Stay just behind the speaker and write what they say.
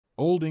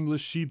Old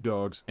English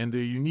Sheepdogs and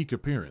their unique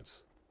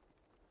appearance.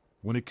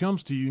 When it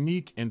comes to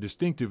unique and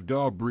distinctive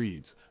dog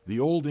breeds, the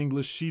Old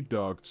English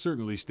Sheepdog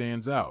certainly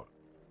stands out.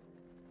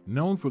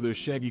 Known for their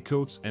shaggy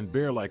coats and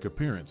bear-like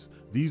appearance,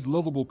 these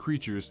lovable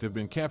creatures have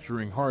been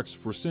capturing hearts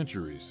for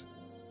centuries.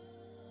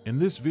 In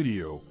this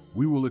video,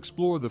 we will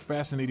explore the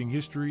fascinating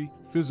history,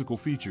 physical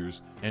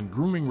features, and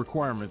grooming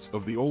requirements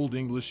of the Old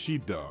English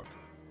Sheepdog.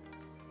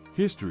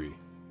 History.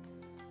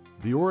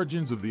 The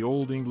origins of the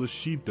Old English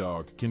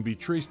Sheepdog can be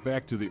traced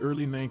back to the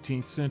early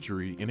 19th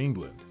century in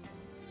England.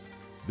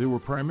 They were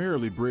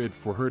primarily bred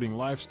for herding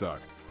livestock,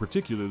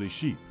 particularly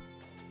sheep.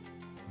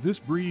 This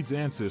breed's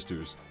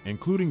ancestors,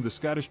 including the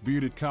Scottish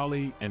bearded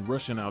collie and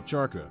Russian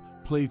Ovcharka,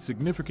 played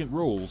significant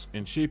roles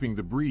in shaping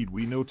the breed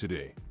we know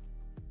today.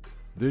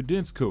 Their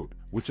dense coat,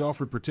 which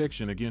offered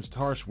protection against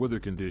harsh weather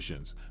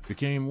conditions,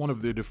 became one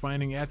of their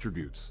defining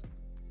attributes.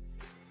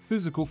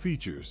 Physical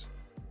features.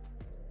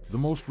 The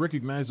most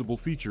recognizable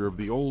feature of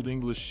the Old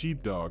English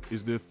Sheepdog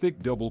is their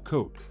thick double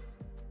coat.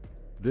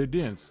 Their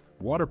dense,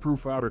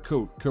 waterproof outer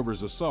coat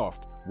covers a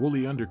soft,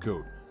 woolly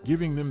undercoat,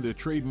 giving them their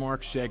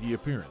trademark shaggy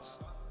appearance.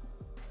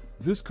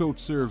 This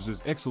coat serves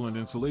as excellent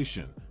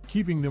insulation,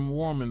 keeping them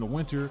warm in the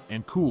winter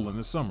and cool in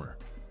the summer.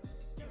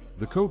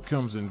 The coat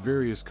comes in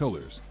various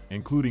colors,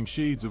 including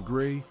shades of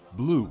gray,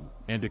 blue,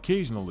 and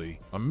occasionally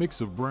a mix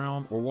of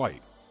brown or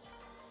white.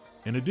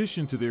 In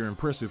addition to their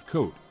impressive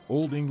coat,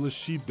 Old English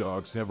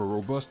Sheepdogs have a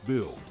robust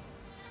build.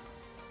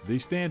 They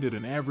stand at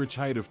an average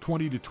height of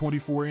 20 to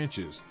 24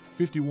 inches,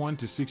 51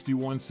 to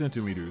 61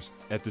 centimeters,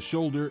 at the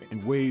shoulder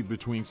and weigh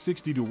between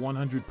 60 to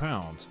 100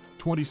 pounds,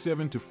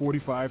 27 to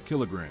 45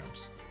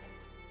 kilograms.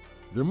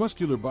 Their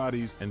muscular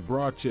bodies and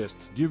broad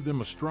chests give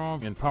them a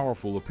strong and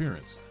powerful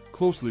appearance,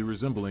 closely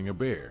resembling a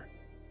bear.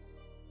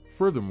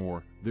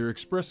 Furthermore, their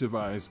expressive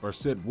eyes are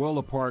set well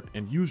apart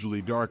and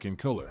usually dark in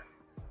color.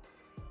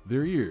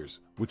 Their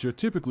ears, which are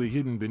typically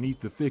hidden beneath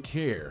the thick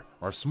hair,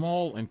 are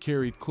small and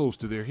carried close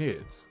to their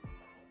heads.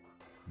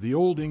 The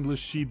Old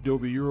English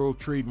Sheepdog Euro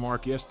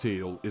trademark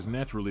S-tail is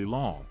naturally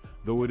long,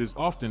 though it is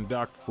often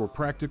docked for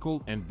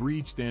practical and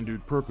breed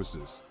standard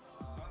purposes.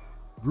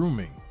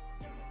 Grooming.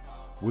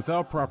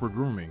 Without proper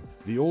grooming,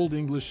 the Old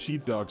English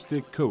Sheepdog's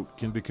thick coat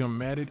can become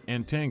matted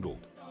and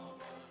tangled.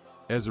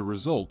 As a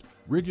result,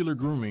 regular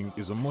grooming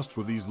is a must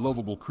for these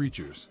lovable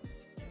creatures.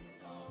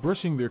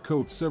 Brushing their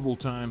coat several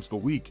times a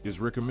week is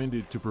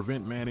recommended to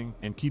prevent matting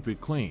and keep it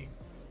clean.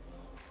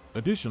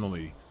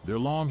 Additionally, their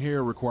long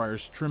hair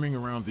requires trimming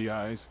around the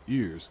eyes,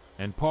 ears,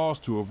 and paws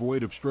to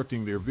avoid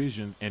obstructing their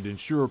vision and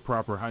ensure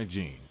proper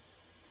hygiene.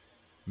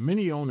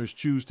 Many owners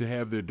choose to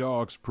have their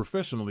dogs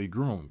professionally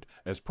groomed,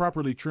 as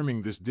properly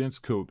trimming this dense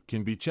coat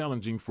can be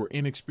challenging for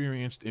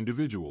inexperienced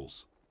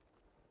individuals.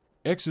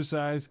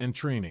 Exercise and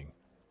training.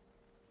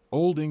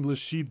 Old English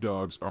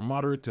Sheepdogs are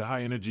moderate to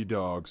high-energy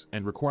dogs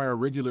and require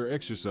regular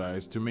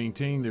exercise to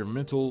maintain their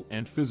mental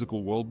and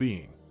physical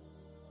well-being.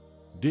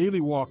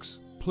 Daily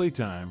walks,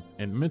 playtime,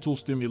 and mental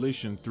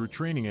stimulation through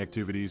training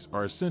activities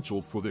are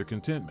essential for their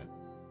contentment.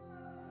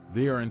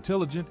 They are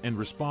intelligent and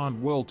respond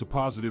well to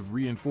positive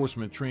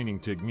reinforcement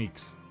training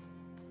techniques.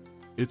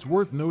 It's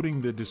worth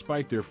noting that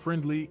despite their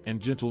friendly and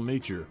gentle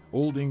nature,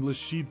 Old English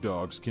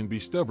Sheepdogs can be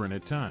stubborn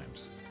at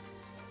times.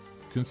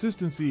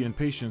 Consistency and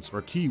patience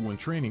are key when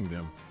training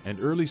them, and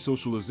early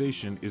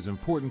socialization is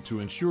important to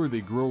ensure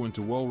they grow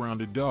into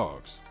well-rounded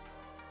dogs.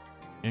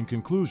 In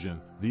conclusion,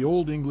 the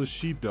Old English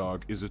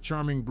Sheepdog is a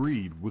charming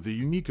breed with a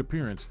unique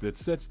appearance that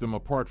sets them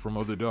apart from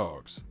other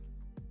dogs.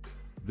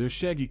 Their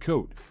shaggy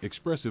coat,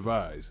 expressive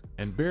eyes,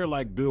 and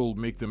bear-like build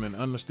make them an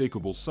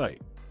unmistakable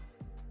sight.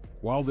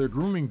 While their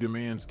grooming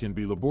demands can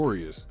be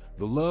laborious,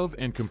 the love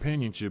and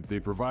companionship they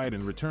provide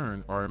in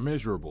return are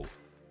immeasurable.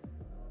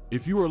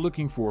 If you are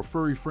looking for a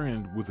furry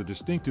friend with a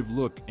distinctive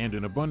look and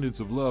an abundance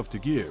of love to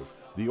give,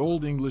 the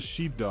Old English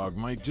Sheepdog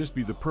might just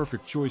be the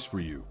perfect choice for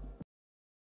you.